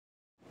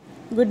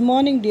Good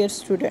morning, dear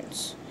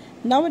students.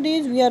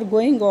 Nowadays we are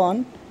going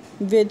on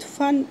with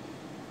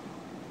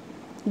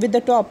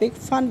the topic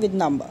fun with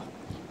number.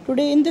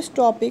 Today in this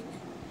topic,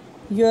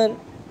 your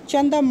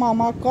Chanda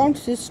Mama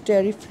counts his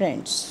starry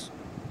friends.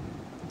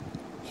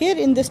 Here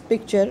in this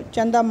picture,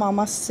 Chanda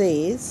Mama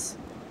says,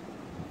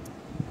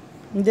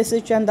 this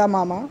is Chanda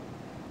Mama.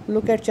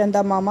 Look at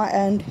Chanda Mama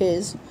and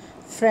his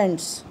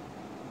friends.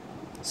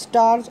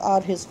 Stars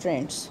are his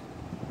friends.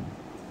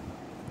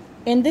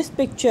 In this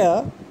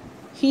picture,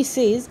 he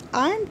says,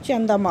 I am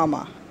Chanda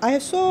Mama. I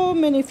have so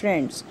many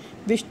friends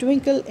which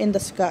twinkle in the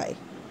sky.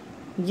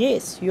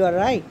 Yes, you are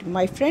right.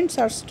 My friends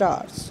are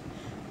stars.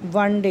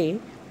 One day,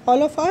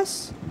 all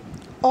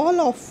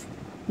of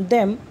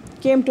them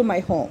came to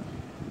my home.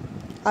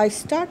 I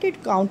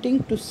started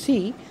counting to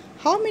see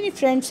how many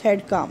friends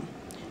had come,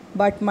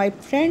 but my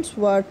friends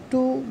were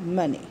too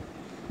many.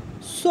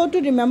 So to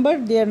remember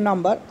their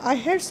number, I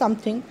had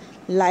something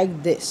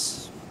like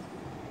this.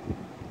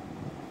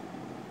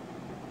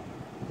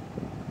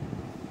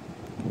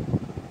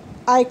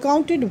 I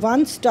counted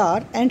one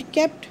star and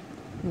kept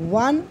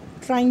one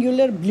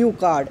triangular blue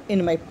card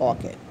in my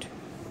pocket.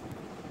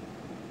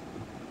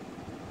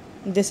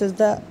 This is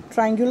the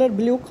triangular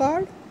blue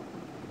card,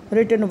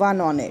 written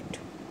 1 on it.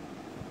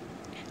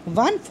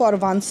 1 for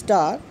 1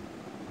 star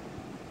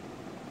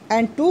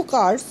and 2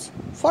 cards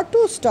for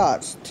 2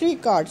 stars, 3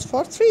 cards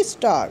for 3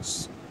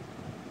 stars,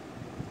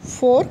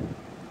 4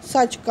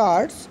 such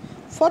cards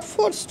for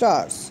 4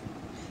 stars.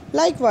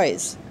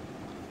 Likewise,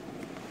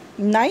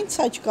 9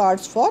 such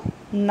cards for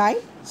 9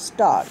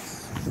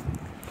 stars.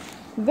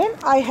 When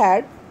I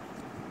had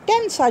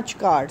 10 such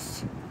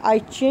cards, I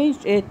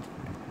changed it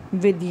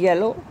with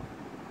yellow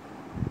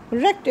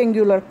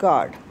rectangular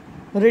card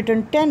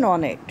written 10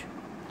 on it,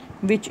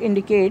 which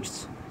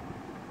indicates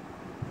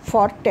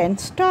for 10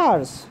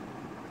 stars.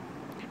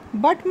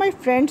 But my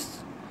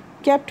friends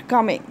kept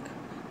coming,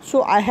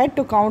 so I had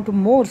to count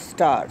more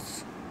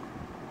stars.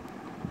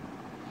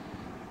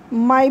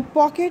 My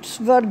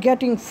pockets were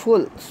getting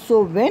full,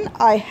 so when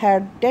I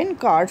had 10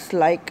 cards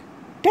like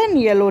 10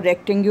 yellow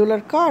rectangular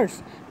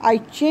cards, I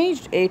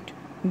changed it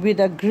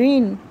with a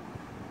green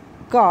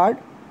card,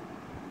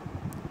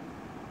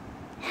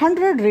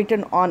 100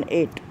 written on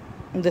it.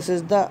 This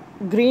is the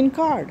green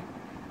card.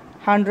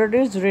 100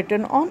 is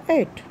written on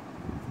it.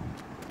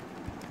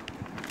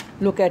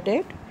 Look at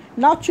it.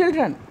 Now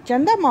children,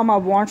 Chanda Mama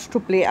wants to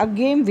play a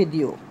game with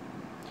you.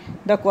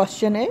 The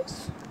question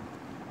is,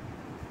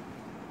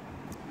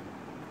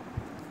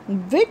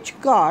 which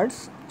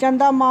cards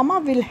Chanda Mama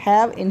will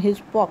have in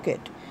his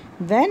pocket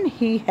when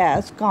he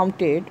has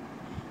counted?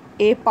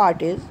 A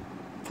part is,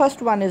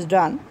 first one is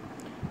done.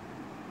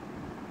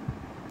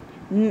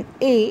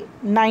 A,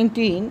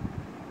 19.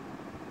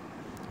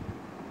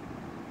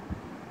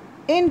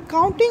 In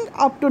counting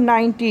up to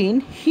 19,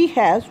 he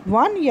has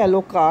one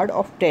yellow card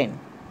of 10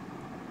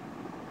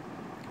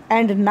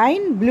 and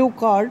 9 blue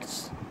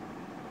cards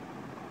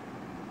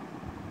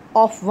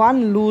of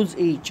 1 loose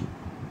each.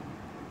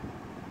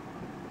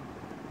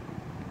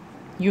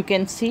 You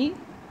can see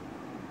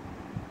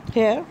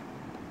here.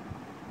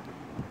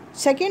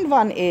 Second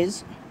one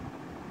is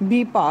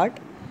B part.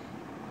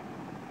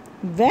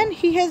 When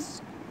he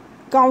has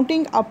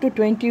counting up to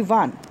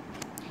 21,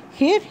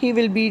 here he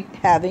will be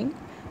having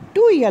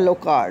 2 yellow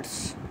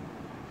cards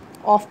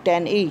of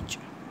 10 each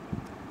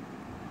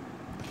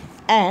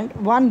and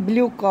 1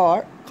 blue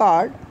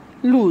card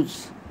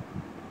loose.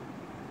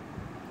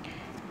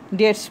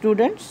 Dear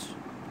students,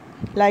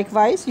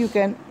 likewise you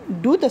can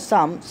do the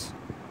sums.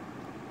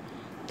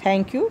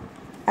 Thank you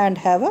and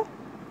have a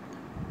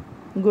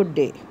good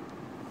day.